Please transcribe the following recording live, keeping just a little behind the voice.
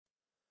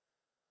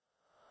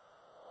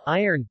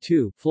Iron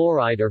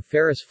fluoride or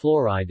ferrous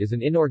fluoride is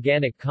an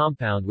inorganic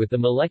compound with the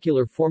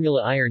molecular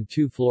formula iron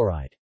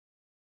fluoride.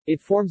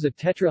 It forms a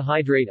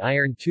tetrahydrate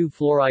iron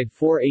fluoride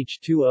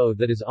 4H2O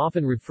that is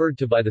often referred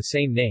to by the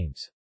same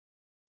names.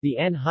 The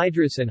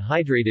anhydrous and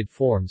hydrated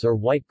forms are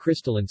white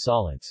crystalline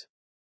solids.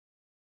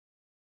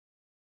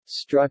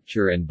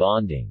 Structure and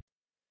bonding.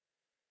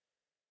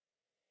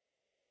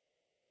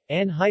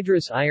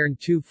 Anhydrous iron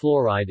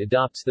fluoride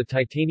adopts the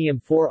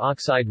titanium-4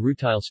 oxide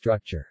rutile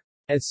structure.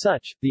 As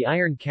such, the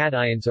iron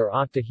cations are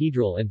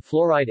octahedral and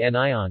fluoride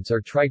anions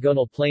are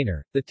trigonal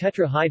planar. The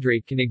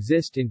tetrahydrate can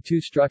exist in two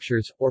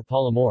structures, or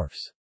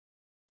polymorphs.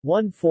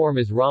 One form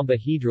is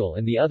rhombohedral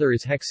and the other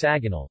is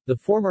hexagonal, the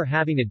former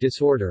having a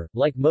disorder.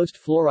 Like most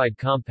fluoride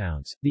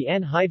compounds, the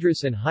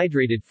anhydrous and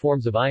hydrated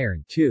forms of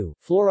iron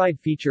fluoride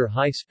feature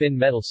high spin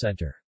metal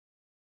center.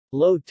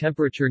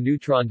 Low-temperature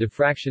neutron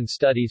diffraction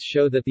studies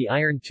show that the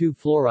iron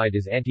fluoride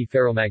is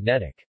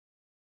antiferromagnetic.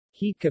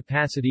 Heat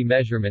capacity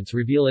measurements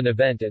reveal an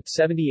event at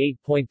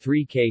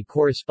 78.3 K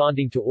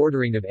corresponding to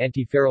ordering of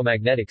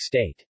antiferromagnetic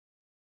state.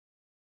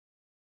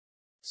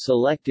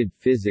 Selected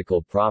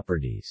physical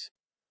properties.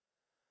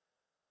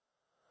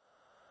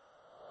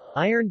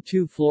 Iron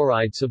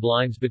fluoride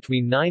sublimes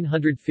between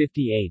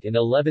 958 and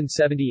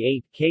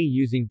 1178 K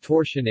using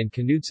torsion and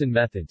Knudsen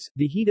methods.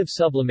 The heat of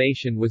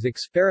sublimation was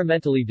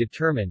experimentally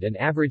determined and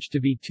averaged to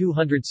be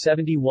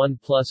 271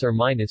 plus or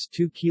minus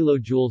 2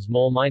 kilojoules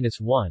mole minus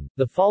 1.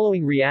 The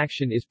following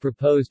reaction is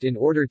proposed in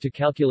order to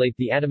calculate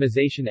the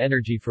atomization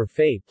energy for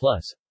Fe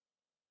plus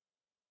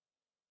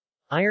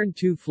iron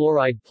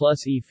fluoride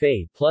plus E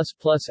Fe plus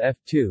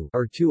F2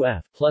 or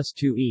 2F plus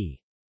 2E.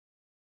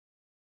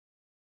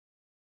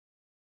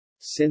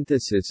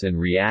 Synthesis and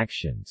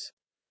reactions.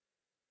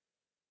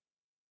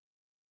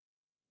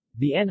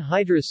 The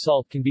anhydrous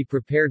salt can be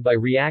prepared by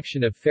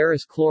reaction of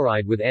ferrous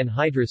chloride with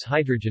anhydrous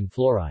hydrogen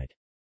fluoride.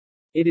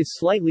 It is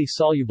slightly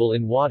soluble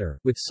in water,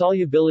 with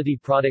solubility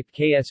product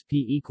Ksp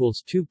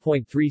equals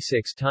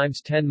 2.36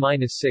 times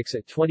 10⁻⁶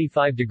 at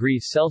 25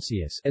 degrees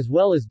Celsius, as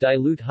well as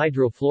dilute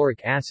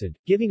hydrofluoric acid,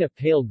 giving a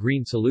pale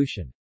green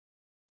solution.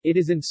 It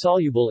is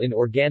insoluble in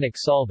organic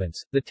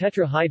solvents. The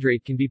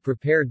tetrahydrate can be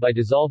prepared by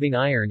dissolving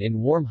iron in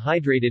warm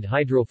hydrated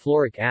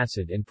hydrofluoric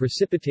acid and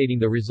precipitating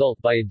the result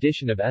by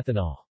addition of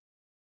ethanol.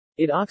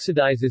 It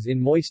oxidizes in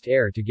moist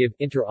air to give,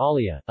 inter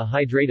alia, a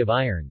hydrate of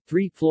iron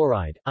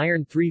 3-fluoride,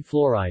 iron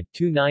 3-fluoride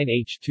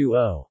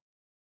 29H2O.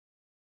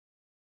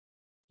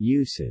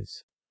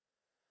 Uses.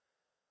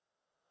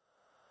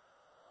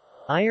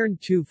 Iron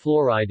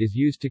 2-fluoride is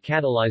used to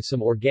catalyze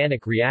some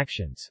organic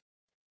reactions.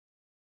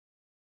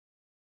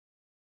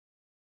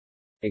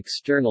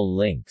 External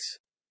links.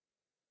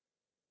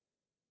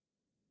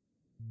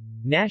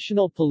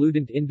 National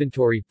Pollutant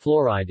Inventory –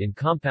 Fluoride in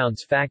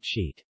Compounds Fact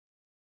Sheet.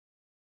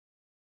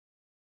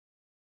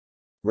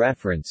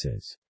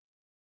 References.